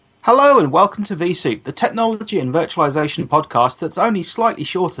Hello and welcome to vSoup, the technology and virtualization podcast that's only slightly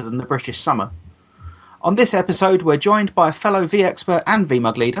shorter than the British summer. On this episode, we're joined by a fellow vExpert and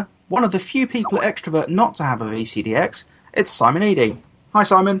vMug leader, one of the few people at Extrovert not to have a vCDX. It's Simon Eadie. Hi,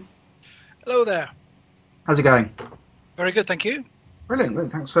 Simon. Hello there. How's it going? Very good, thank you.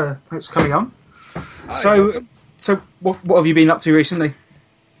 Brilliant. Thanks for coming on. Hi, So what have you been up to recently?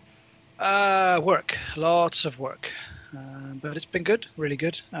 Work. Lots of work. But it's been good, really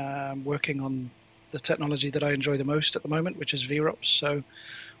good. Working on the technology that I enjoy the most at the moment, which is vSoup. So,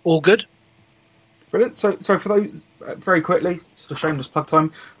 all good. Brilliant. So for those, very quickly, sort of shameless plug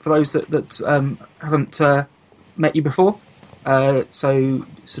time, for those that haven't met you before, so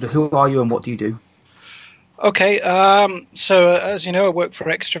sort of who are you and what do you do? Okay, so as you know, I work for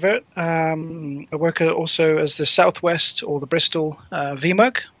Extrovert. I work also as the Southwest or the Bristol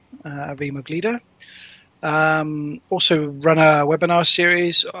vMug leader. Also run a webinar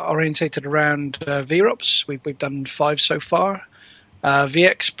series orientated around vSoups. We've done 5 so far.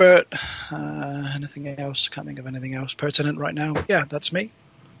 vExpert, anything else? Can't think of anything else pertinent right now. Yeah, that's me.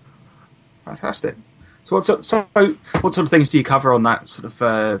 Fantastic. So what sort of things do you cover on that sort of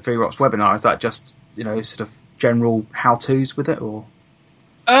vSoups webinar? Is that just sort of general how-tos with it, or?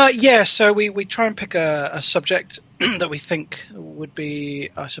 Yeah, so we try and pick a subject that we think would be,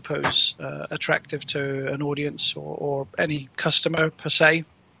 I suppose, attractive to an audience or any customer per se.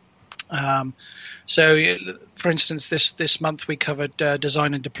 So, for instance, this month we covered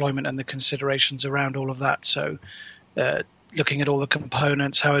design and deployment and the considerations around all of that. So, looking at all the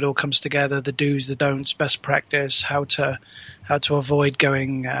components, how it all comes together, the do's, the don'ts, best practice, how to avoid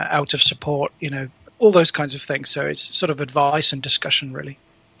going out of support, all those kinds of things. So it's sort of advice and discussion, really.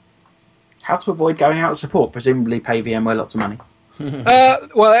 How to avoid going out of support? Presumably pay VMware lots of money.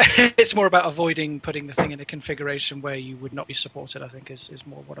 Well, it's more about avoiding putting the thing in a configuration where you would not be supported, I think, is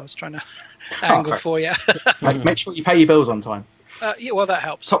more what I was trying to angle for you. Make sure you pay your bills on time. Yeah, well, that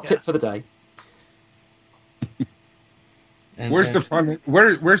helps. Top tip for the day. Where's the fun?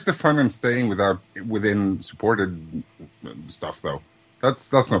 Where's the fun in staying within supported stuff, though?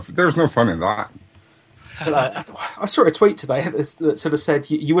 That's not. There's no fun in that. So, I saw a tweet today that sort of said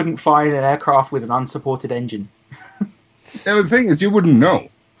you wouldn't fly in an aircraft with an unsupported engine. Yeah, the thing is, you wouldn't know.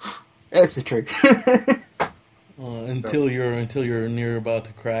 This is true. Until you're near about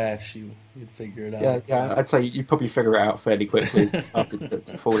to crash, you'd figure it out. Yeah, I'd say you'd probably figure it out fairly quickly as it started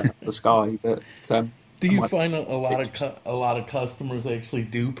to fall out of the sky. But do you find a lot of customers actually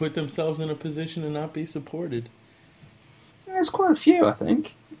do put themselves in a position to not be supported? There's quite a few, I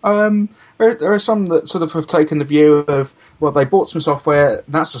think. There are some that sort of have taken the view of, well, they bought some software,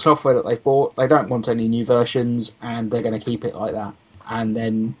 that's the software that they've bought, they don't want any new versions, and they're going to keep it like that. And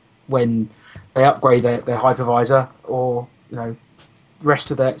then when they upgrade their hypervisor or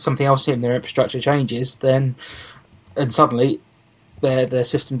rest of something else in their infrastructure changes, and suddenly their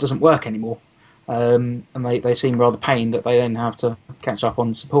system doesn't work anymore. And they seem rather pained that they then have to catch up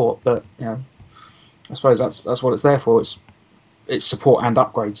on support. But I suppose that's what it's there for. It's support and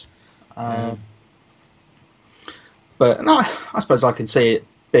upgrades. But no, I suppose I can see it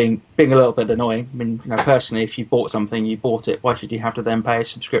being a little bit annoying. I mean, personally, if you bought something, you bought it. Why should you have to then pay a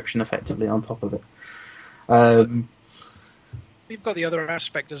subscription effectively on top of it? You've got the other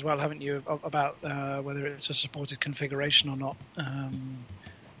aspect as well, haven't you, about whether it's a supported configuration or not.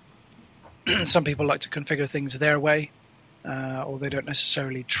 Some people like to configure things their way, or they don't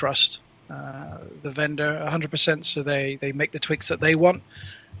necessarily trust the vendor 100%, so they make the tweaks that they want,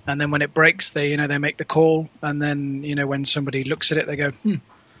 and then when it breaks, they make the call, and then when somebody looks at it, they go,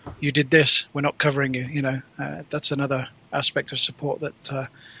 you did this, we're not covering you. That's another aspect of support that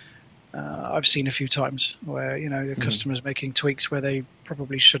I've seen a few times, where the customer's making tweaks where they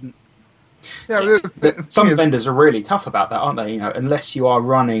probably shouldn't. Yeah, some vendors are really tough about that, aren't they? Unless you are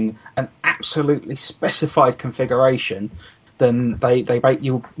running an absolutely specified configuration, then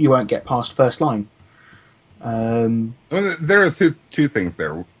you won't get past first line. There are two things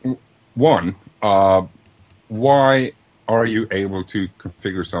there. One, why are you able to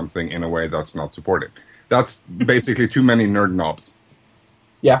configure something in a way that's not supported? That's basically too many nerd knobs.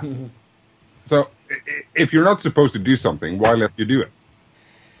 Yeah. Mm-hmm. So if you're not supposed to do something, why let you do it?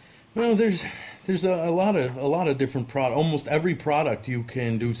 Well, there's a lot of different products. Almost every product you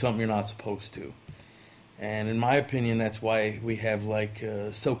can do something you're not supposed to. And in my opinion, that's why we have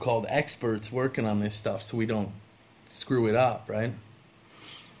so-called experts working on this stuff, so we don't screw it up, right?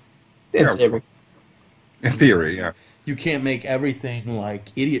 In theory. In theory, yeah. You can't make everything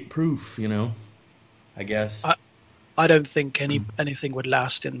idiot-proof, I guess. I don't think anything would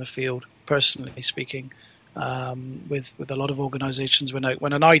last in the field, personally speaking. with a lot of organizations. When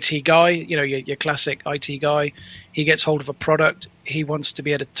an IT guy, your classic IT guy, he gets hold of a product, he wants to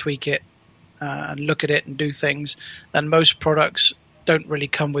be able to tweak it and look at it and do things. And most products don't really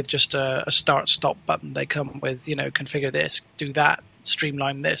come with just a start-stop button. They come with, configure this, do that,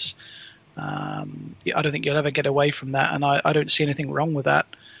 streamline this. I don't think you'll ever get away from that, and I don't see anything wrong with that,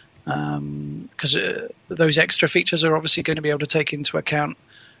 because those extra features are obviously going to be able to take into account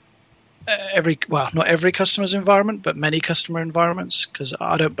not every customer's environment, but many customer environments, because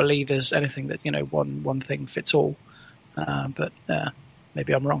I don't believe there's anything that, one thing fits all. But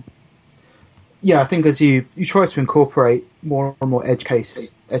maybe I'm wrong. Yeah, I think as you try to incorporate more and more edge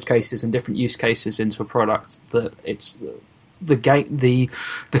cases and different use cases into a product, that it's the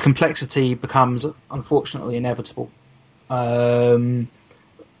complexity becomes unfortunately inevitable. But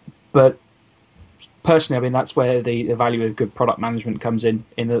personally, I mean, that's where the value of good product management comes in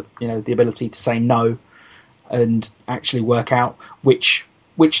the the ability to say no and actually work out which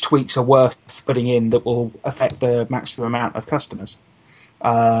tweaks are worth putting in that will affect the maximum amount of customers,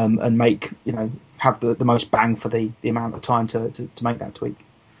 and make have the most bang for the amount of time to make that tweak.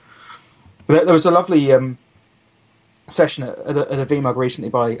 But there was a lovely session at a VMUG recently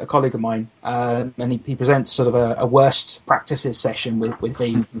by a colleague of mine, and he presents sort of a worst practices session with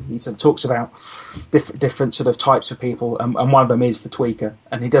Veeam. He sort of talks about different sort of types of people, and one of them is the tweaker,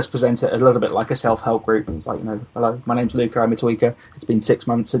 and he does present it a little bit like a self-help group. And it's like, hello, my name's Luca, I'm a tweaker. It's been 6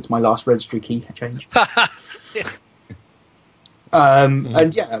 months since my last registry key change. Yeah.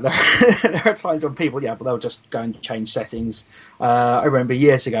 And yeah, there are times when people, but they'll just go and change settings. I remember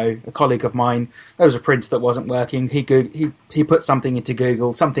years ago, a colleague of mine, there was a printer that wasn't working. He put something into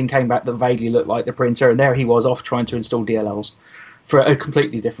Google, something came back that vaguely looked like the printer, and there he was off trying to install DLLs for a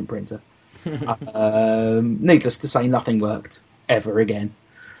completely different printer. Needless to say, nothing worked ever again.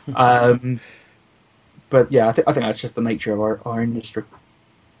 But yeah, I think that's just the nature of our industry.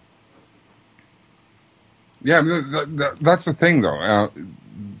 Yeah, that's the thing, though,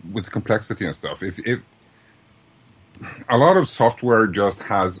 with complexity and stuff. If a lot of software just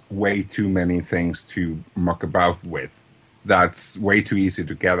has way too many things to muck about with, that's way too easy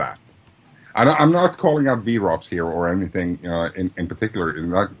to get at. I'm not calling out vSoup here or anything in particular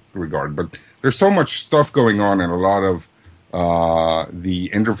in that regard, but there's so much stuff going on in a lot of the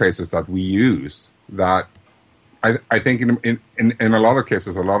interfaces that we use that I think in a lot of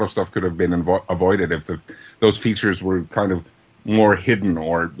cases, a lot of stuff could have been avoided if those features were kind of more hidden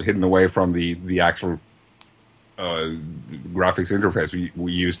or hidden away from the actual graphics interface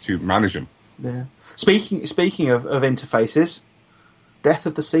we use to manage them. Yeah. Speaking of interfaces, death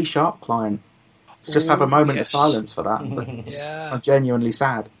of the C# client. Let's just have a moment of silence for that. I'm genuinely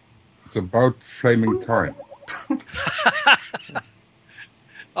sad. It's about flaming time.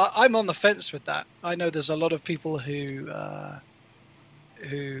 I'm on the fence with that. I know there's a lot of people who are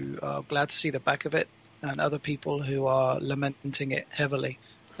glad to see the back of it, and other people who are lamenting it heavily.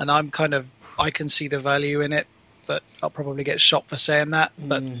 And I can see the value in it, but I'll probably get shot for saying that.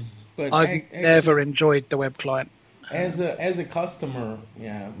 But I've never enjoyed the web client. As a customer,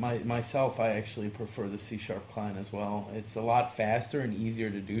 myself, I actually prefer the C# client as well. It's a lot faster and easier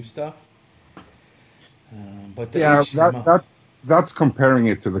to do stuff. But that's comparing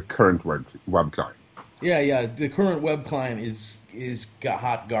it to the current web client. Yeah. The current web client is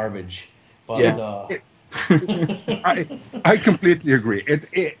hot garbage. But yes. I completely agree.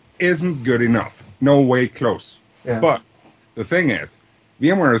 It isn't good enough. No way close. Yeah. But the thing is,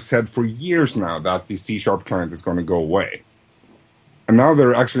 VMware has said for years now that the C# client is going to go away. And now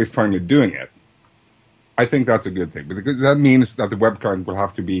they're actually finally doing it. I think that's a good thing, because that means that the web client will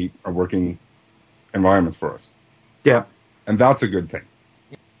have to be a working environment for us. Yeah. And that's a good thing.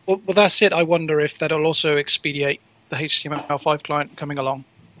 Well, that's it. I wonder if that'll also expedite the HTML5 client coming along.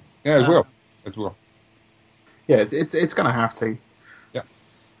 Yeah, it will. It will. Yeah, it's going to have to. Yeah.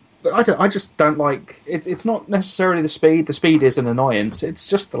 But I just don't like... It's not necessarily the speed. The speed is an annoyance. It's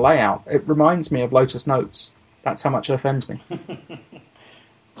just the layout. It reminds me of Lotus Notes. That's how much it offends me.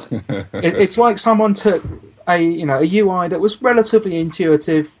 It's like someone took a UI that was relatively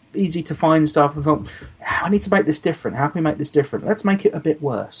intuitive, easy to find stuff, and thought, I need to make this different. How can we make this different? Let's make it a bit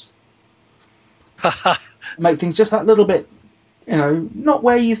worse. Make things just that little bit, not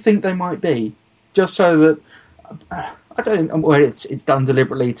where you think they might be, just so that I don't know where it's done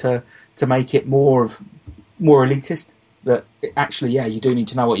deliberately to make it more elitist. That actually, you do need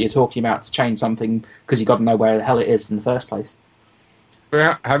to know what you're talking about to change something, because you've got to know where the hell it is in the first place.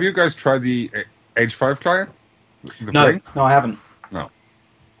 Have you guys tried the H5 client? No, I haven't. No.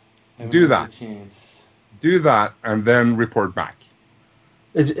 Do that. Do that, and then report back.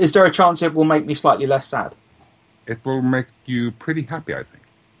 Is there a chance it will make me slightly less sad? it will make you pretty happy, I think.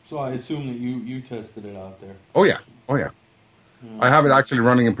 So I assume that you tested it out there. Oh yeah. I have it actually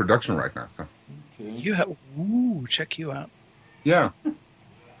running in production right now. So Okay. You have. Check you out. yeah,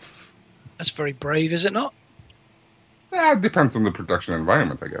 That's very brave, is it not? it depends on the production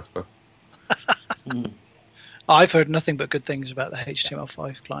environment, I guess. But I've heard nothing but good things about the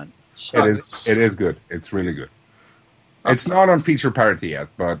HTML5 client. So it is good. It's really good. It's not on feature parity yet,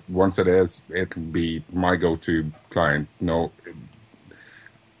 but once it is, it'll be my go-to client. No,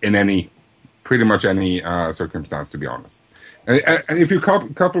 in pretty much any circumstance, to be honest. And if you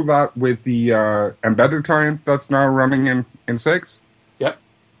couple that with the embedded client that's now running in 6, Yep.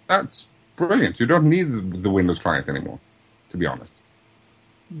 that's brilliant. You don't need the Windows client anymore, to be honest.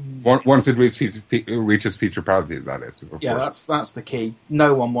 Once it reaches feature parity, that is. Of course. That's the key.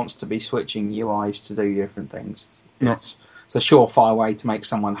 No one wants to be switching UIs to do different things. No. It's a surefire way to make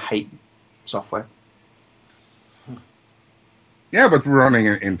someone hate software. Yeah, but we're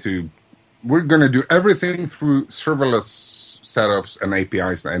going to do everything through serverless setups and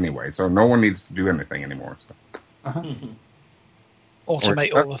APIs anyway, so no one needs to do anything anymore. So.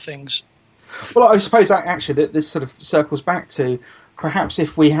 automate all the things. Well, I suppose that actually this sort of circles back to perhaps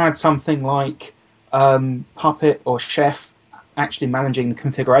if we had something like Puppet or Chef actually managing the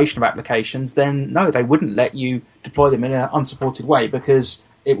configuration of applications, then no, they wouldn't let you deploy them in an unsupported way because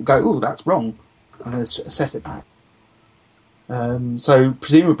it would go, oh, that's wrong, and then set it back. So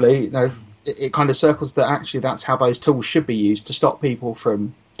presumably, it kind of circles that actually that's how those tools should be used to stop people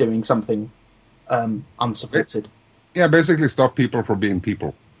from doing something unsupported. Yeah, basically stop people from being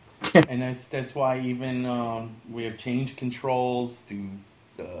people. And that's why even we have change controls to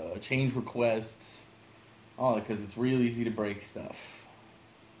change requests, because it's real easy to break stuff.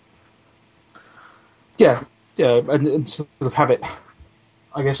 Yeah, and sort of have it,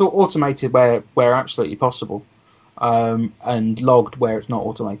 I guess, automated where absolutely possible, and logged where it's not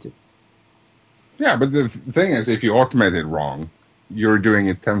automated. Yeah, but the thing is, if you automate it wrong, you're doing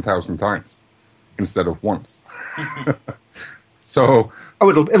it 10,000 times instead of once. So,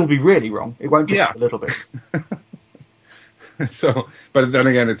 it'll be really wrong. It won't just be a little bit. So, but then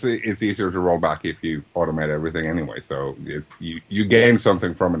again, it's easier to roll back if you automate everything anyway. So you gain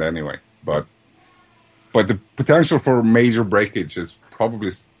something from it anyway. But the potential for major breakage is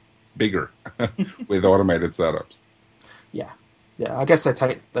probably bigger with automated setups. Yeah. I guess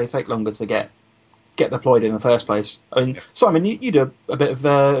they take longer to get deployed in the first place. I mean, Simon, you do a bit of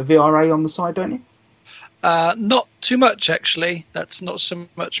VRA on the side, don't you? Not too much, actually. That's not so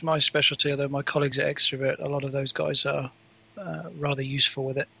much my specialty, although my colleagues at Extrovert, a lot of those guys are rather useful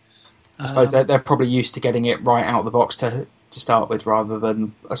with it. I suppose they're probably used to getting it right out of the box to start with, rather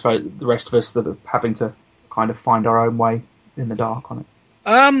than, I suppose, the rest of us that are having to kind of find our own way in the dark on it.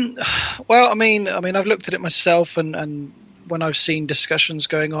 Well, I mean, I've looked at it myself, and when I've seen discussions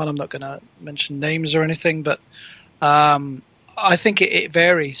going on, I'm not going to mention names or anything, but I think it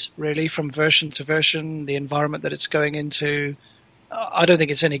varies, really, from version to version, the environment that it's going into. I don't think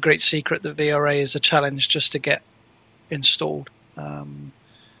it's any great secret that VRA is a challenge just to get installed.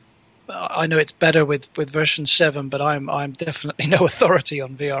 I know it's better with version 7, but I'm definitely no authority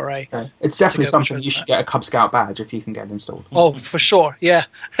on VRA. Yeah. It's definitely something you should get a Cub Scout badge if you can get it installed. Oh, for sure, yeah.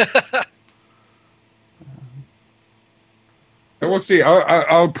 We'll see.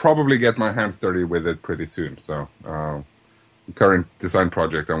 I'll probably get my hands dirty with it pretty soon. So the current design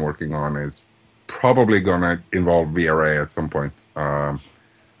project I'm working on is probably going to involve VRA at some point.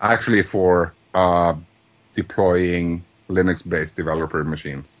 Actually, for deploying Linux-based developer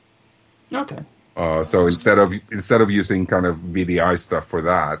machines. Okay. So instead of using kind of VDI stuff for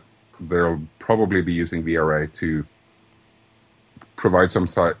that, they'll probably be using VRA to provide some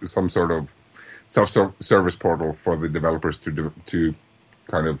sort of self-service portal for the developers to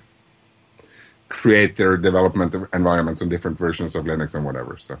kind of create their development environments on different versions of Linux and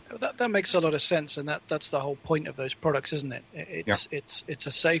whatever. So that makes a lot of sense, and that's the whole point of those products, isn't it? It's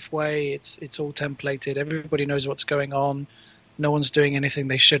a safe way. It's all templated. Everybody knows what's going on. No one's doing anything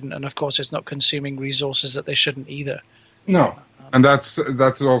they shouldn't, and of course, it's not consuming resources that they shouldn't either. No, and that's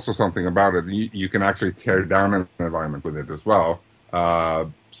also something about it. You can actually tear down an environment with it as well.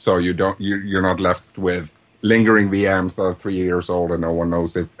 So you're not left with lingering VMs that are 3 years old and no one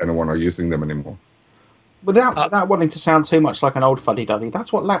knows if anyone are using them anymore. Without wanting to sound too much like an old fuddy-duddy,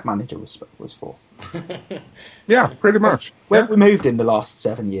 that's what Lab Manager was for. Yeah, pretty much. Where have we moved in the last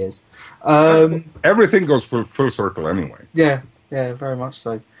 7 years? Everything goes full circle anyway. Yeah, very much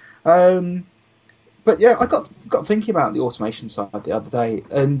so. But yeah, I got thinking about the automation side the other day,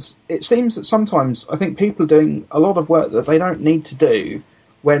 and it seems that sometimes I think people are doing a lot of work that they don't need to do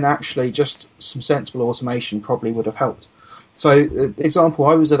when actually just some sensible automation probably would have helped. So, example,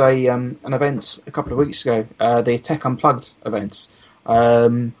 I was at an event a couple of weeks ago, the Tech Unplugged events,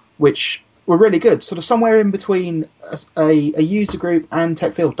 which were really good, sort of somewhere in between a user group and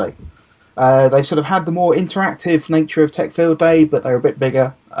Tech Field Day. They sort of had the more interactive nature of Tech Field Day, but they were a bit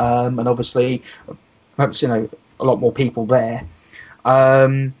bigger, and obviously, perhaps, a lot more people there.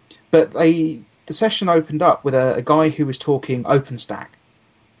 But the session opened up with a guy who was talking OpenStack.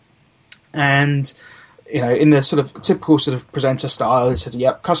 And, in the sort of typical sort of presenter style, he said,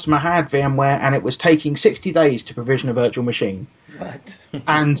 yep, customer had VMware and it was taking 60 days to provision a virtual machine. What?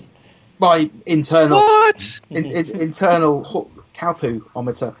 And my internal What? internal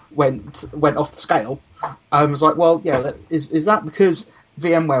cowpoo-ometer went off the scale. I was like, well, yeah, is that because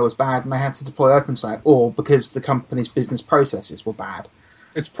VMware was bad and they had to deploy OpenStack, or because the company's business processes were bad?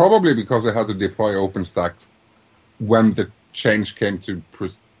 It's probably because they had to deploy OpenStack when the change came to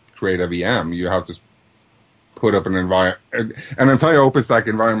create a VM. You have to put up an entire OpenStack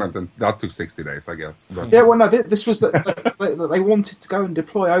environment, and that took 60 days, I guess. But. Yeah, well, no, this was that they wanted to go and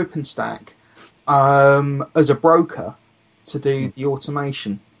deploy OpenStack as a broker to do the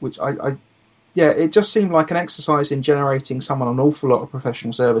automation, which it just seemed like an exercise in generating someone an awful lot of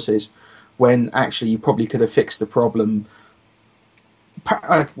professional services, when actually you probably could have fixed the problem.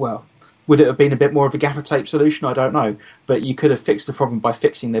 Well, would it have been a bit more of a gaffer tape solution? I don't know, but you could have fixed the problem by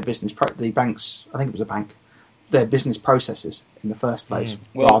fixing their business. The banks, I think it was a bank, their business processes in the first place,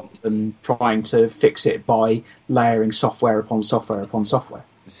 rather than trying to fix it by layering software upon software upon software.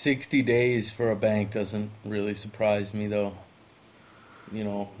 60 days for a bank doesn't really surprise me, though.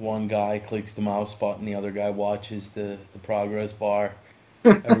 One guy clicks the mouse button, the other guy watches the progress bar.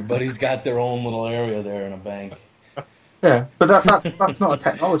 Everybody's got their own little area there in a bank. Yeah, but that's not a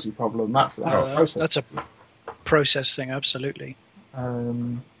technology problem. That's a process. That's a process thing, absolutely.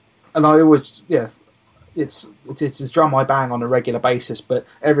 And I always, it's a drum I bang on a regular basis, but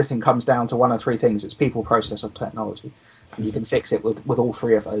everything comes down to one of three things: it's people, process, or technology, and you can fix it with all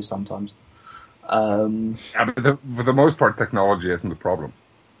three of those sometimes. But for the most part, technology isn't the problem.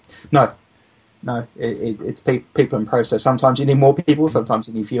 No, it's people and process. Sometimes you need more people, sometimes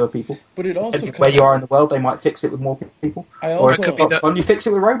you need fewer people. But it also where you are in the world, they might fix it with more people. Or you fix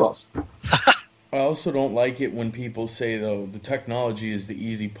it with robots. I also don't like it when people say, though, the technology is the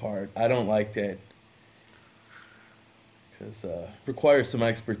easy part. I don't like that. Because requires some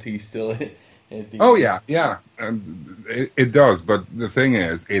expertise still. Yeah. It does, but the thing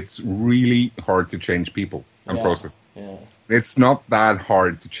is, it's really hard to change people and process. Yeah. It's not that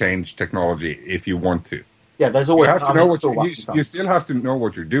hard to change technology if you want to. Yeah, there's always you have to know you still have to know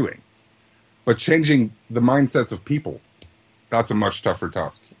what you're doing. But changing the mindsets of people, that's a much tougher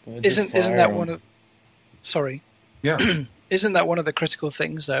task. Isn't that one of... Sorry. Yeah. Isn't that one of the critical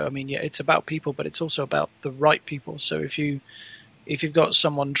things, though? I mean, yeah, it's about people, but it's also about the right people. So if you've got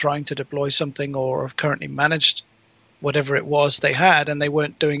someone trying to deploy something or have currently managed whatever it was they had and they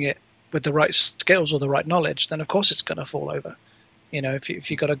weren't doing it with the right skills or the right knowledge, then of course it's going to fall over. If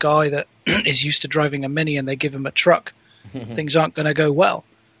you've got a guy that is used to driving a Mini and they give him a truck, things aren't going to go well.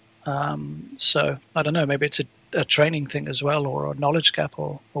 So I don't know, maybe it's a training thing as well, or a knowledge gap,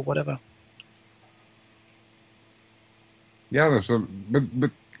 or whatever. Yeah,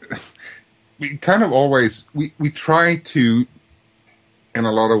 but we kind of always we try to, in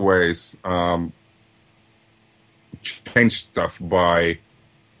a lot of ways, change stuff by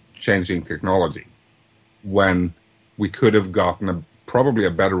changing technology, when we could have gotten probably a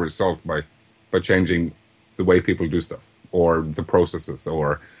better result by changing the way people do stuff, or the processes,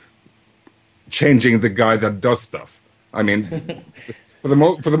 or changing the guy that does stuff. I mean, for the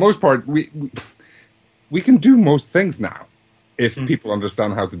most part, we can do most things now if people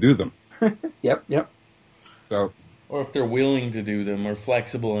understand how to do them. Yep. So, or if they're willing to do them, or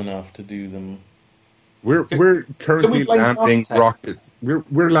flexible enough to do them. We're currently landing rockets.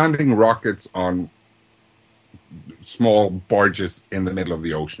 We're landing rockets on small barges in the middle of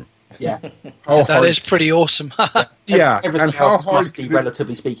the ocean. Yeah, that is pretty awesome. Yeah, everything and how else hard must be,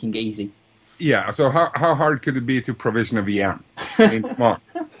 relatively speaking, easy. Yeah, so how hard could it be to provision a VM? I mean, come on.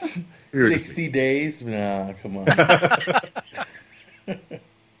 60 days? Nah, come on.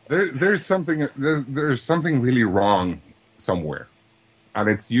 There's something really wrong somewhere, and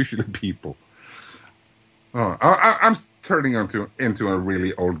it's usually people. Oh, I'm turning into a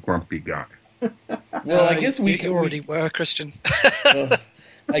really old grumpy guy. Well, I guess you already were, Christian.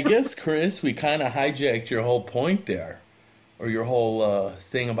 I guess, Chris, we kind of hijacked your whole point there, or your whole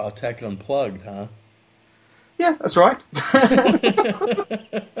thing about Tech Unplugged, huh? Yeah, that's right.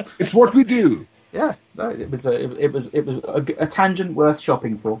 It's what we do. Yeah, no, it was a tangent worth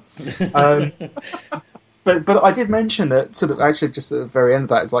shopping for. Um, but I did mention that sort of actually just at the very end of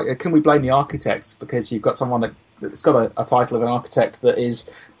that, it's like, can we blame the architects because you've got someone that's got a title of an architect that is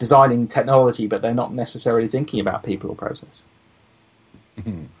designing technology, but they're not necessarily thinking about people or process.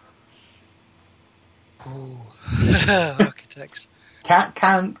 Oh, architects.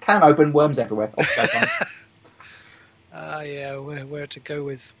 Can open, worms everywhere. Off goes on. Yeah, where to go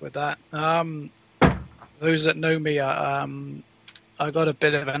with that? Those that know me, I got a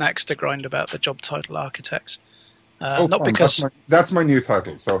bit of an axe to grind about the job title architects. Not fun. because That's my new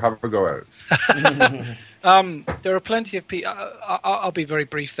title, so have a go at it. there are plenty of people. I'll be very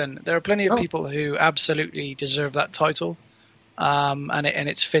brief then. There are plenty of people who absolutely deserve that title, and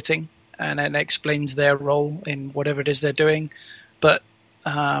it's fitting, and it explains their role in whatever it is they're doing. But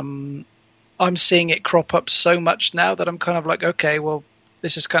I'm seeing it crop up so much now that I'm kind of like, okay, well,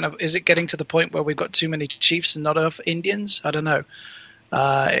 this is is it getting to the point where we've got too many chiefs and not enough Indians? I don't know.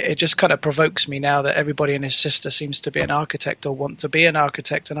 It just kind of provokes me now that everybody and his sister seems to be an architect or want to be an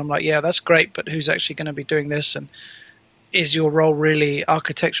architect. And I'm like, yeah, that's great, but who's actually going to be doing this? And is your role really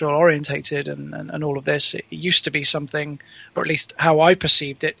architectural orientated and all of this? It used to be something, or at least how I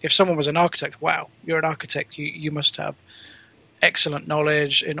perceived it. If someone was an architect, wow, you're an architect. You must have excellent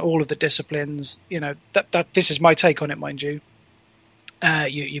knowledge in all of the disciplines. You know, that this is my take on it, mind you.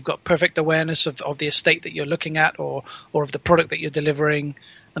 You've got perfect awareness of the estate that you're looking at or of the product that you're delivering,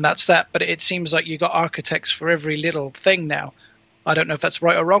 and that's that. But it seems like you've got architects for every little thing now. I don't know if that's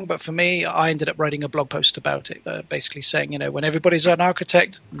right or wrong, but for me, I ended up writing a blog post about it, basically saying, when everybody's an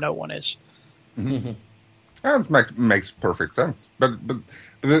architect, no one is. Mm-hmm. That makes perfect sense. But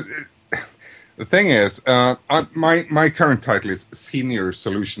the thing is, my current title is Senior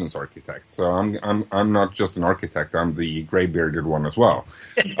Solutions Architect. So I'm not just an architect; I'm the gray-bearded one as well.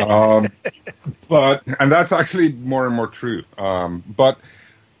 And that's actually more and more true. But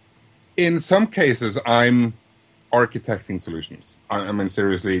in some cases, I'm architecting solutions. I mean,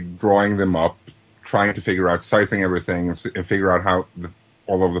 seriously, drawing them up, trying to figure out, sizing everything, and figure out how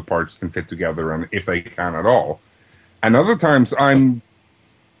all of the parts can fit together, and if they can at all. And other times, I'm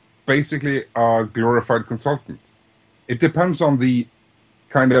basically a glorified consultant. It depends on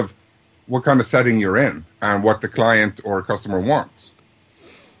what kind of setting you're in and what the client or customer wants.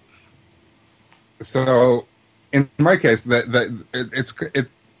 So, in my case, that's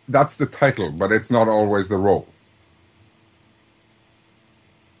the title, but it's not always the role.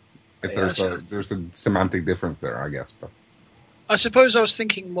 There's a semantic difference there, I guess. But I suppose I was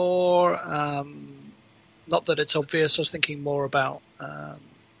thinking more. Not that it's obvious. I was thinking more about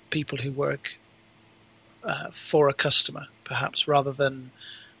people who work for a customer, perhaps, rather than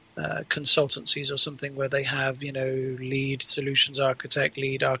consultancies or something where they have, lead solutions architect,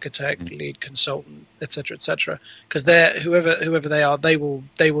 lead consultant, etc. Because whoever they are, they will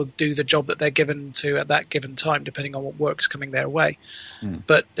do the job that they're given to at that given time, depending on what work's coming their way.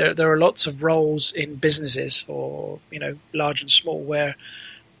 But there are lots of roles in businesses, or large and small, where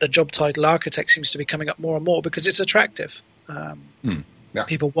the job title architect seems to be coming up more and more because it's attractive. Yeah.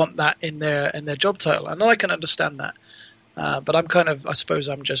 People want that in their job title, and I can understand that. But I suppose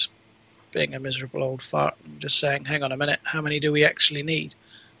I'm just being a miserable old fart and just saying, hang on a minute, how many do we actually need?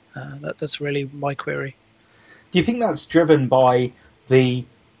 That's really my query. Do you think that's driven by the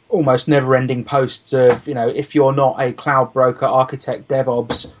almost never-ending posts of, if you're not a cloud broker, architect,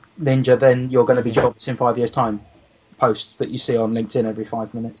 DevOps, ninja, then you're going to be jobless in 5 years' time? Posts that you see on LinkedIn every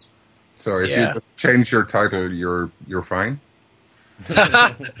 5 minutes. So if you just change your title, you're fine?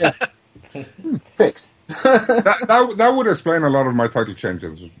 Fixed. that would explain a lot of my title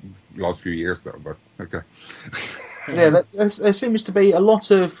changes last few years, though. But okay. Yeah, there seems to be a lot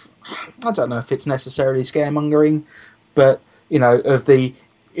of, I don't know if it's necessarily scaremongering, but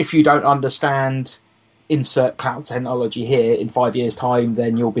if you don't understand insert cloud technology here in 5 years' time,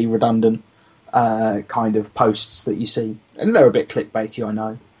 then you'll be redundant. Kind of posts that you see, and they're a bit clickbaity, I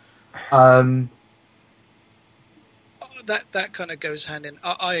know. That kind of goes hand in.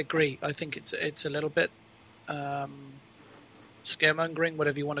 I agree. I think it's a little bit scaremongering,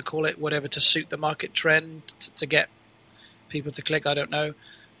 whatever you want to call it, whatever to suit the market trend to get people to click. I don't know,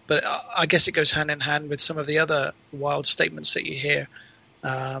 but I guess it goes hand in hand with some of the other wild statements that you hear.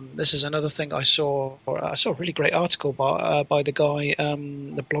 This is another thing I saw. I saw a really great article by the guy,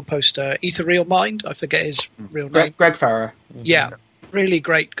 the blog poster, Ethereal Mind. I forget his real name. Greg Farrer. Yeah, really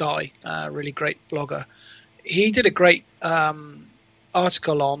great guy, really great blogger. He did a great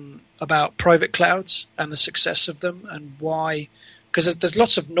article about private clouds and the success of them and why. Because there's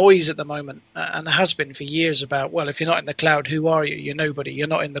lots of noise at the moment, and there has been for years about, well, if you're not in the cloud, who are you? You're nobody. You're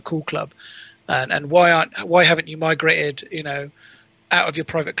not in the cool club. and why haven't you migrated, out of your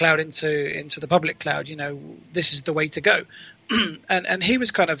private cloud into the public cloud? This is the way to go. and he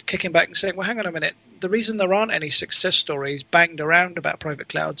was kind of kicking back and saying, well, hang on a minute. The reason there aren't any success stories banged around about private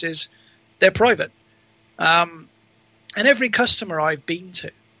clouds is they're private. And every customer I've been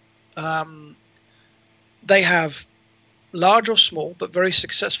to, they have large or small, but very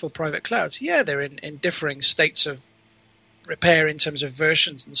successful private clouds. Yeah, they're in differing states of repair in terms of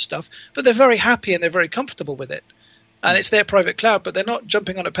versions and stuff, but they're very happy and they're very comfortable with it. And it's their private cloud, but they're not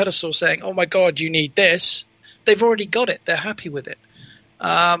jumping on a pedestal saying, oh my God, you need this. They've already got it. They're happy with it.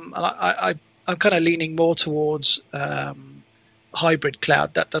 And I'm kind of leaning more towards hybrid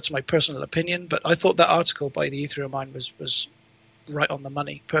cloud. That's my personal opinion, but I thought that article by the E309 was right on the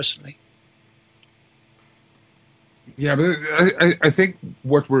money, personally. Yeah, but I think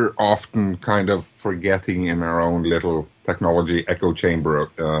what we're often kind of forgetting in our own little technology echo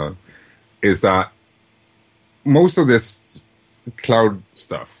chamber is that most of this cloud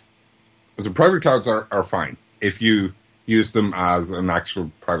stuff, so private clouds are fine if you use them as an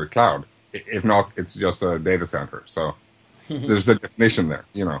actual private cloud. If not, it's just a data center. So there's a definition there,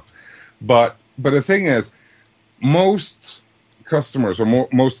 But the thing is, most customers or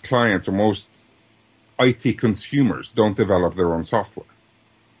most clients or most IT consumers don't develop their own software.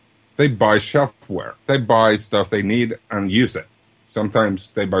 They buy shelfware. They buy stuff they need and use it.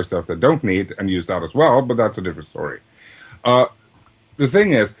 Sometimes they buy stuff they don't need and use that as well, but that's a different story. The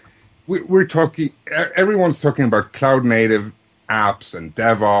thing is, we're talking, everyone's talking about cloud native apps and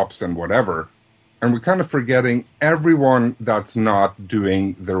DevOps and whatever, and we're kind of forgetting everyone that's not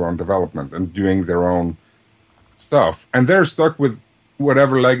doing their own development and doing their own stuff. And they're stuck with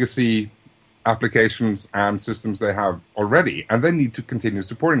whatever legacy applications and systems they have already, and they need to continue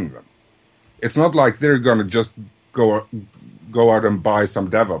supporting them. It's not like they're going to just go out and buy some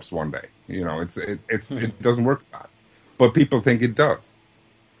DevOps one day. It doesn't work like that. But people think it does.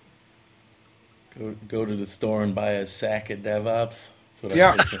 Go to the store and buy a sack of DevOps. That's what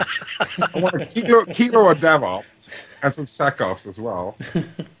Yeah. I want a kilo of DevOps and some SecOps as well.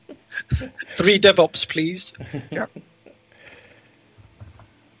 3 DevOps, please. Yeah.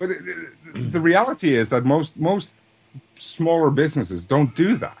 But the reality is that most smaller businesses don't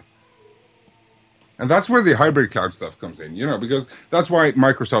do that. And that's where the hybrid cloud stuff comes in, because that's why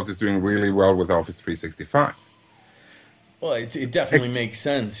Microsoft is doing really well with Office 365. Well, it definitely makes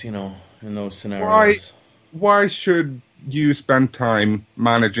sense, in those scenarios. Why should you spend time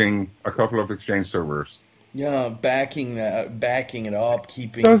managing a couple of Exchange servers? Yeah, backing it up,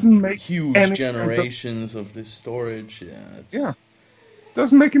 keeping huge generations of this storage. Yeah.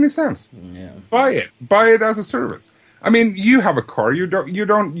 Doesn't make any sense. Yeah. Buy it as a service. I mean, you have a car. You're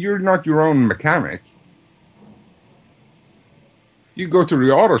not your own mechanic. You go to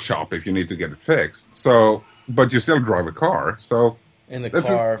the auto shop if you need to get it fixed. So, but you still drive a car. So, and the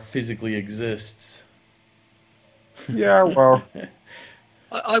car physically exists. Yeah, well,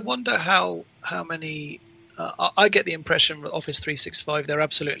 I wonder how many. I get the impression with Office 365 they're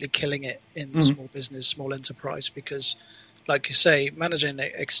absolutely killing it in small business, small enterprise, because, like you say, managing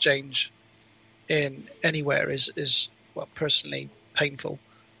Exchange in anywhere is personally painful.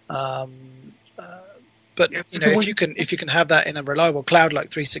 But if you can have that in a reliable cloud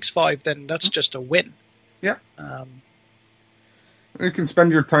like 365, then that's just a win. Yeah. You can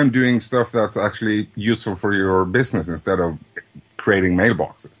spend your time doing stuff that's actually useful for your business instead of creating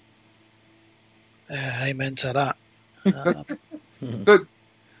mailboxes. Amen to that.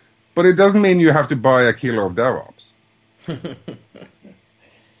 But it doesn't mean you have to buy a kilo of DevOps.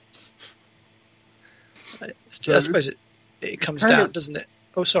 I suppose it comes down, doesn't it?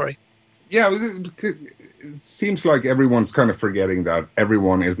 Oh, sorry. Yeah, it seems like everyone's kind of forgetting that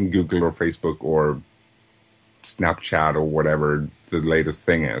everyone isn't Google or Facebook or Snapchat or whatever the latest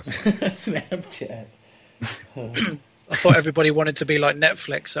thing is. Snapchat. I thought everybody wanted to be like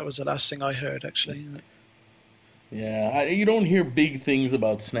Netflix. That was the last thing I heard, actually. Yeah, you don't hear big things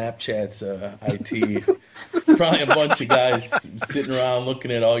about Snapchat's IT. It's probably a bunch of guys sitting around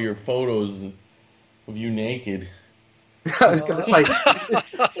looking at all your photos of you naked. I was going to say,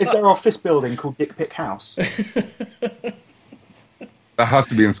 is there an office building called Dick Pick House? That has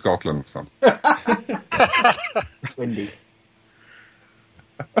to be in Scotland or something. It's windy.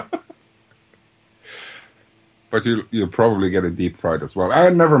 But you'll probably get a deep fried as well.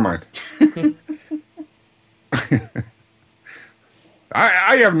 Never mind.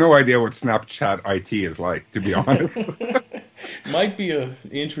 I have no idea what Snapchat IT is like, to be honest. Might be an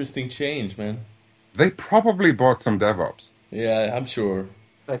interesting change, man. They probably bought some DevOps. Yeah, I'm sure.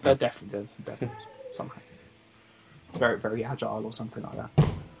 They definitely did some DevOps somehow. Very, very agile or something like that.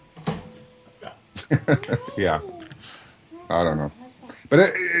 Yeah, I don't know,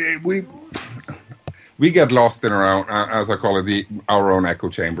 but we get lost in our own, as I call it, our own echo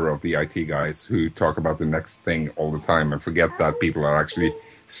chamber of the IT guys who talk about the next thing all the time and forget that people are actually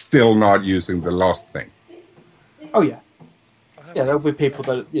still not using the last thing. Oh yeah, yeah. There'll be people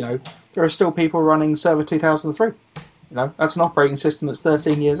that there are still people running Server 2003. That's an operating system that's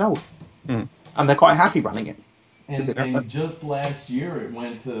 13 years old, and they're quite happy running it. And just last year, it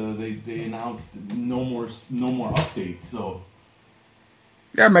went to they announced no more updates. So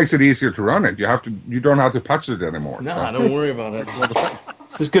yeah, it makes it easier to run it. You don't have to patch it anymore. No, don't worry about it.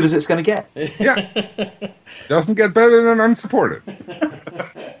 It's as good as it's going to get. Yeah, doesn't get better than unsupported.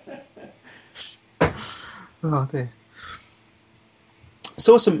 Oh dear.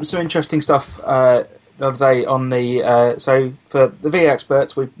 Saw some interesting stuff the other day on the so for the V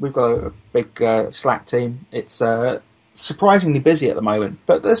experts we've got a big Slack team. It's surprisingly busy at the moment,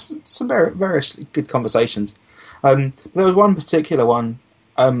 but there's some various good conversations. There was one particular one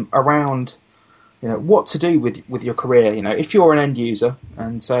around what to do with your career. If you're an end user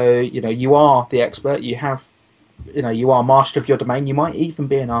and so you are the expert, you are master of your domain, you might even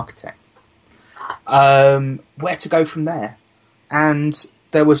be an architect. Where to go from there? And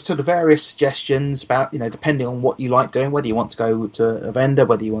there was sort of various suggestions about, depending on what you like doing, whether you want to go to a vendor,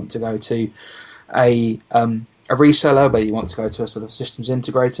 whether you want to go to a reseller, whether you want to go to a sort of systems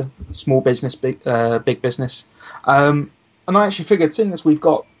integrator, small business, big business. And I actually figured, seeing as we've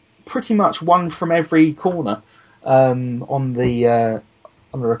got pretty much one from every corner on the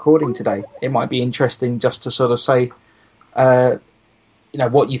recording today, it might be interesting just to sort of say,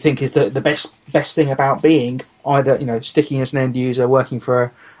 what you think is the best thing about being either sticking as an end user, working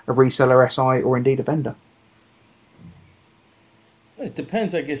for a reseller, SI, or indeed a vendor. It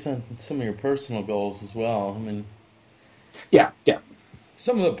depends, I guess, on some of your personal goals as well. I mean, yeah.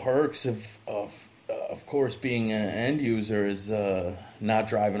 Some of the perks of course, being an end user is not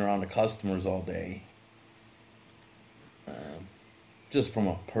driving around to customers all day. Just from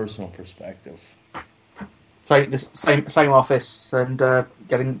a personal perspective. So the same office and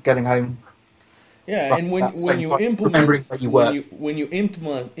getting home. Yeah, and when you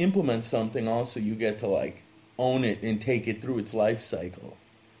implement something, also you get to own it and take it through its life cycle.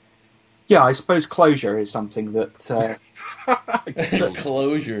 Yeah, I suppose closure is something that.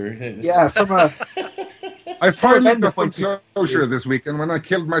 Closure. Yeah, from a. I finally got some closure this weekend when I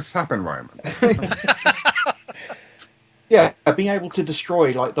killed my SAP environment. Yeah, being able to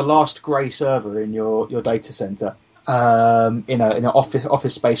destroy the last grey server in your data center, in an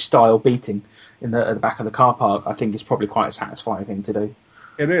office space style beating at the back of the car park, I think is probably quite a satisfying thing to do.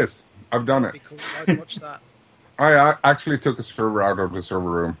 It is. I've done it. Cool. I'd watch that. I actually took a server out of the server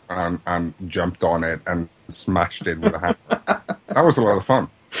room and jumped on it and smashed it with a hammer. That was a lot of fun.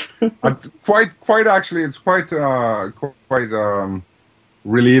 Quite actually, it's quite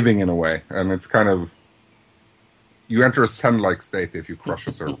relieving in a way, and it's kind of. You enter a Zen-like state if you crush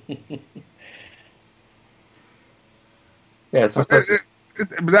a server. Yeah,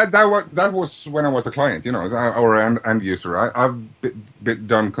 that was when I was a client, or end user. I've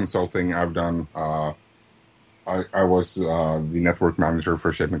done consulting. I've done. I was the network manager for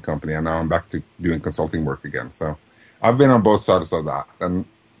a shipment company, and now I'm back to doing consulting work again. So I've been on both sides of that. And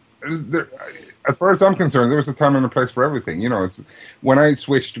as far as I'm concerned, there was a time and a place for everything. It's when I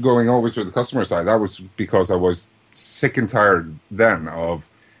switched going over to the customer side, that was because I was sick and tired then of,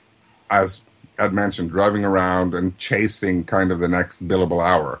 as Ed mentioned, driving around and chasing kind of the next billable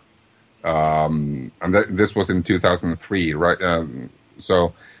hour. And this was in 2003, right?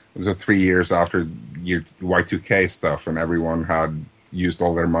 So it was 3 years after Y2K stuff, and everyone had used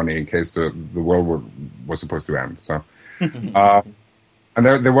all their money in case the world was supposed to end. So, and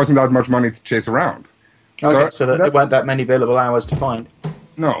there wasn't that much money to chase around. Okay, so there weren't that many billable hours to find.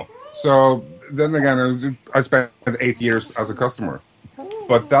 No. So then again, I spent 8 years as a customer,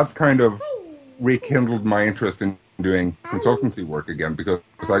 but that kind of rekindled my interest in doing consultancy work again, because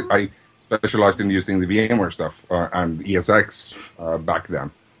I specialized in using the VMware stuff and ESX back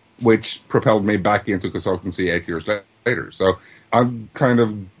then, which propelled me back into consultancy 8 years later. So I've kind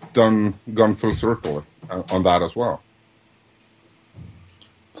of gone full circle on that as well.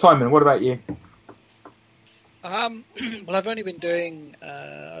 Simon, what about you? Well, I've only been doing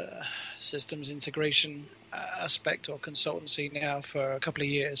systems integration aspect or consultancy now for a couple of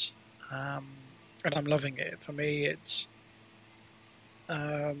years, and I'm loving it. For me, it's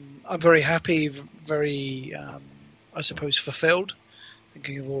I'm very happy, very I suppose fulfilled.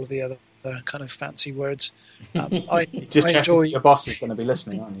 Thinking of all of the other kind of fancy words. I just enjoy. Your boss is going to be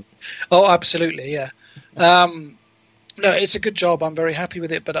listening, aren't you? Oh, absolutely, yeah. No, it's a good job. I'm very happy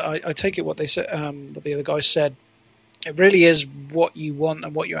with it, but I take it what they said, what the other guy said. It really is what you want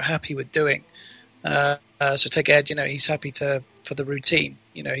and what you're happy with doing. So take Ed, he's happy for the routine.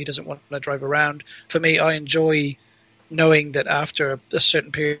 He doesn't want to drive around. For me, I enjoy knowing that after a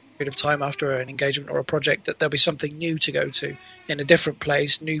certain period of time, after an engagement or a project, that there'll be something new to go to in a different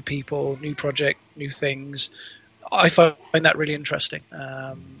place, new people, new project, new things. I find that really interesting.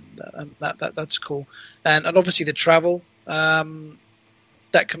 And that's cool. And obviously the travel,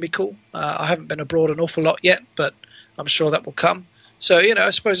 that can be cool. I haven't been abroad an awful lot yet, but I'm sure that will come. So, I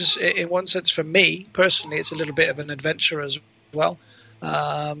suppose in one sense for me personally, it's a little bit of an adventure as well.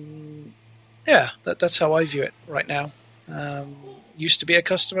 That's how I view it right now. Used to be a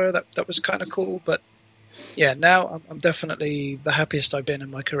customer, that was kind of cool, but yeah, now I'm definitely the happiest I've been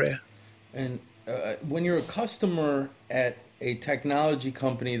in my career. And when you're a customer at a technology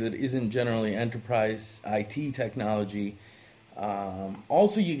company that isn't generally enterprise IT technology,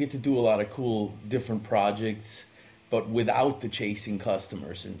 also you get to do a lot of cool different projects, but without the chasing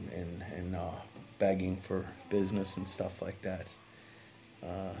customers and begging for business and stuff like that,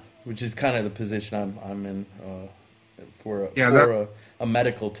 which is kind of the position I'm in for a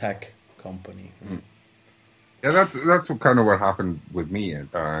medical tech company. Mm-hmm. Yeah, that's what happened with me in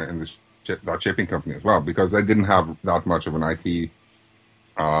that shipping company as well, because I didn't have that much of an IT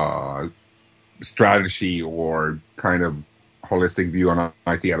strategy or kind of holistic view on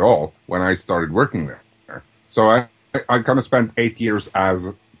IT at all when I started working there. So I kind of spent 8 years as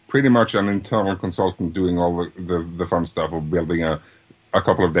pretty much an internal consultant doing all the fun stuff of building a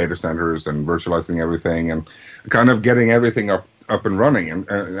couple of data centers and virtualizing everything and kind of getting everything up and running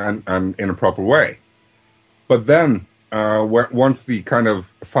and in a proper way. But then once the kind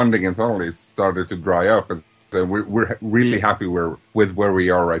of funding internally started to dry up, and so we're really happy with where we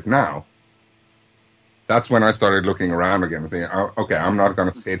are right now, that's when I started looking around again and saying, okay, I'm not going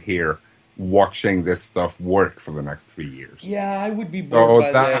to sit here watching this stuff work for the next 3 years. Yeah, I would be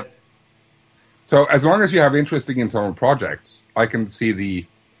bored by that. So as long as you have interesting internal projects, I can see the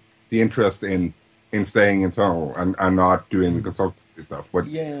interest in staying internal and not doing the consultancy stuff. But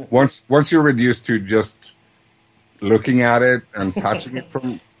once you're reduced to just looking at it and patching it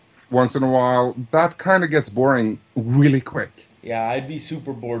from once in a while, that kind of gets boring really quick. Yeah, I'd be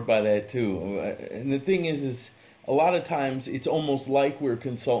super bored by that too. And the thing is a lot of times it's almost like we're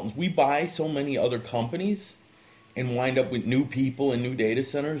consultants. We buy so many other companies and wind up with new people and new data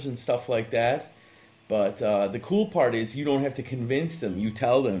centers and stuff like that. But the cool part is you don't have to convince them. You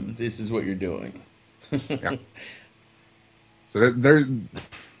tell them this is what you're doing. Yeah. So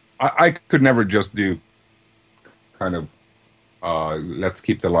I could never just do kind of let's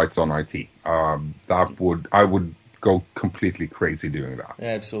keep the lights on IT. I would go completely crazy doing that.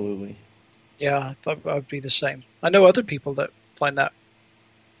 Absolutely. Yeah, I thought I'd be the same. I know other people that find that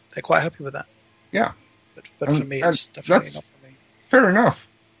they're quite happy with that. Yeah. But for me, it's definitely not for me. Fair enough.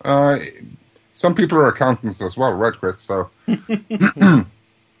 Some people are accountants as well, right, Chris? So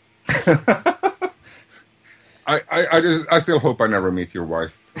I still hope I never meet your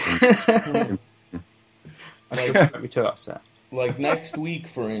wife. I know this might be too upset. Like next week,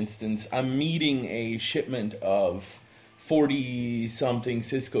 for instance, I'm meeting a shipment of 40-something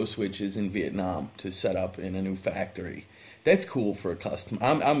Cisco switches in Vietnam to set up in a new factory. That's cool for a customer.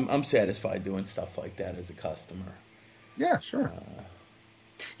 I'm satisfied doing stuff like that as a customer. Yeah, sure.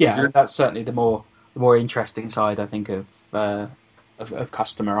 That's certainly the more interesting side, I think, of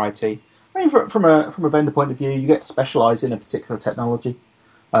customer IT. I mean, from a vendor point of view, you get to specialize in a particular technology.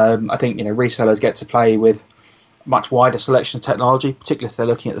 I think resellers get to play with a much wider selection of technology, particularly if they're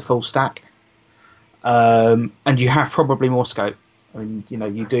looking at the full stack. And you have probably more scope. I mean,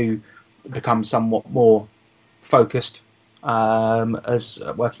 you do become somewhat more focused as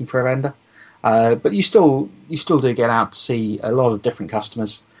working for a vendor, but you still do get out to see a lot of different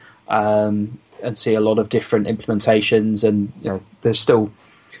customers and see a lot of different implementations, and there's still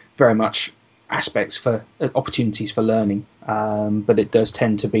very much aspects for opportunities for learning, but it does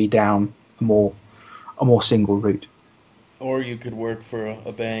tend to be down a more single route. Or you could work for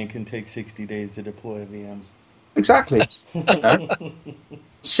a bank and take 60 days to deploy VMs. Exactly. 6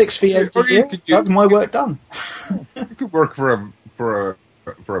 VMs a year, that's my work done. You could work for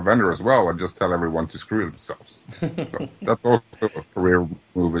a vendor as well and just tell everyone to screw themselves. So that's also a career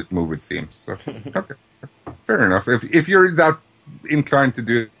move it seems. So, okay. Fair enough. If you're that inclined to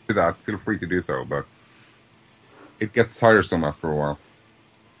do that, feel free to do so, but it gets tiresome after a while.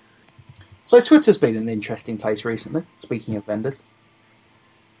 So Twitter's been an interesting place recently, speaking of vendors.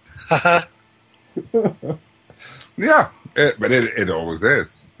 Yeah, but it always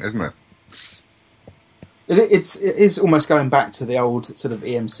is, isn't it? It is almost going back to the old sort of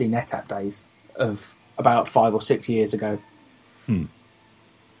EMC NetApp days of about 5 or 6 years ago.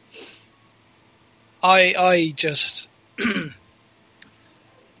 I just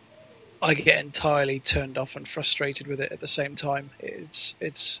I get entirely turned off and frustrated with it at the same time.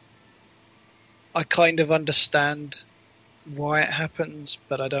 It's I kind of understand why it happens,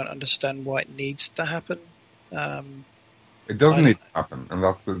 but I don't understand why it needs to happen. It doesn't need to happen, and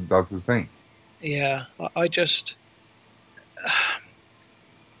that's the thing. Yeah, I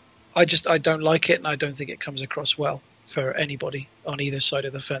don't like it, and I don't think it comes across well for anybody on either side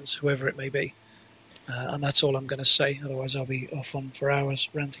of the fence, whoever it may be. And that's all I'm going to say. Otherwise, I'll be off on for hours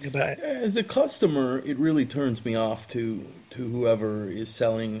ranting about it. As a customer, it really turns me off to whoever is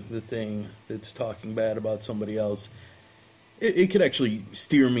selling the thing that's talking bad about somebody else. It could actually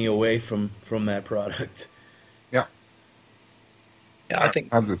steer me away from that product. Yeah. Yeah, I think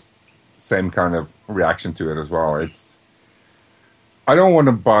I have this same kind of reaction to it as well. I don't want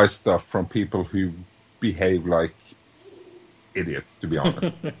to buy stuff from people who behave like idiots, to be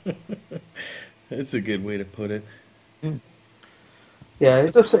honest. That's a good way to put it. Yeah,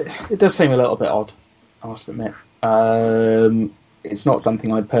 it does seem a little bit odd, I must admit. It's not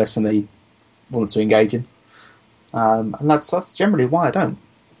something I'd personally want to engage in. And that's generally why I don't.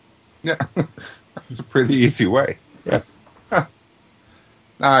 Yeah, it's a pretty easy way. Yeah.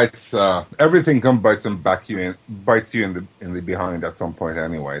 It's everything comes bites you in the behind at some point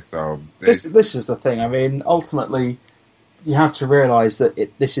anyway. So this is the thing. I mean, ultimately, you have to realise that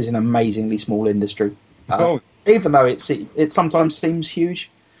this is an amazingly small industry. Even though it sometimes seems huge,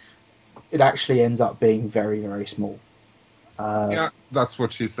 it actually ends up being very, very small. Yeah, that's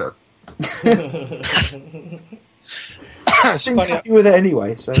what she said. I seem happy with it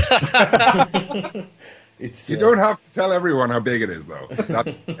anyway. So you don't have to tell everyone how big it is, though.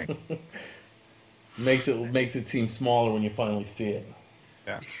 That's the thing. Makes it seem smaller when you finally see it.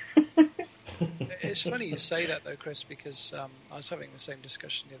 Yeah. It's funny you say that, though, Chris, because I was having the same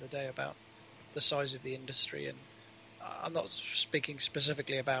discussion the other day about the size of the industry, and I'm not speaking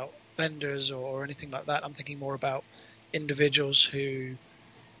specifically about vendors or anything like that. I'm thinking more about individuals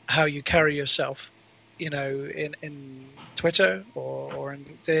how you carry yourself, in Twitter or in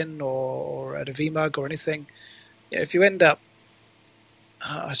LinkedIn or at a VMUG or anything. If you end up,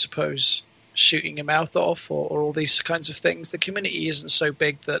 I suppose, shooting your mouth off or all these kinds of things, the community isn't so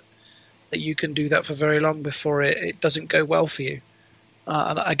big that you can do that for very long before it doesn't go well for you.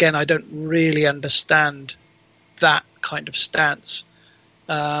 And again, I don't really understand that kind of stance.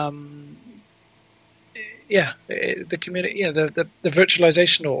 The community, the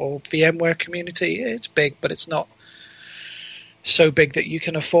virtualization or VMware community, it's big, but it's not so big that you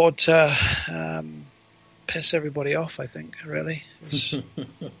can afford to piss everybody off, I think, really.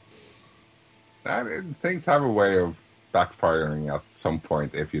 Things have a way of backfiring at some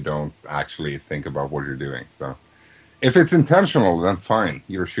point if you don't actually think about what you're doing. So if it's intentional, then fine.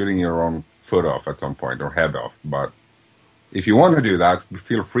 You're shooting your own foot off at some point or head off. But if you want to do that,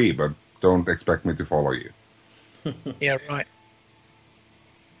 feel free, but don't expect me to follow you. Yeah, right.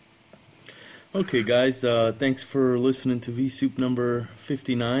 Okay, guys, thanks for listening to vSoup number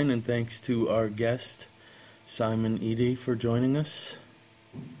 59, and thanks to our guest, Simon Eady, for joining us.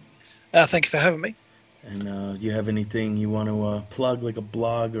 Thank you for having me. And you have anything you want to plug, like a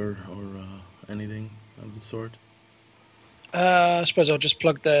blog or anything of the sort? I suppose I'll just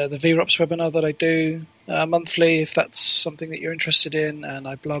plug the vRops webinar that I do monthly, if that's something that you're interested in, and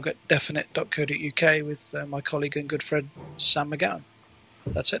I blog at definite.co.uk with my colleague and good friend Sam McGowan.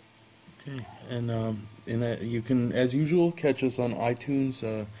 That's it. Okay, and you can, as usual, catch us on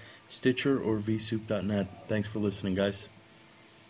iTunes, Stitcher, or vsoup.net. Thanks for listening, guys.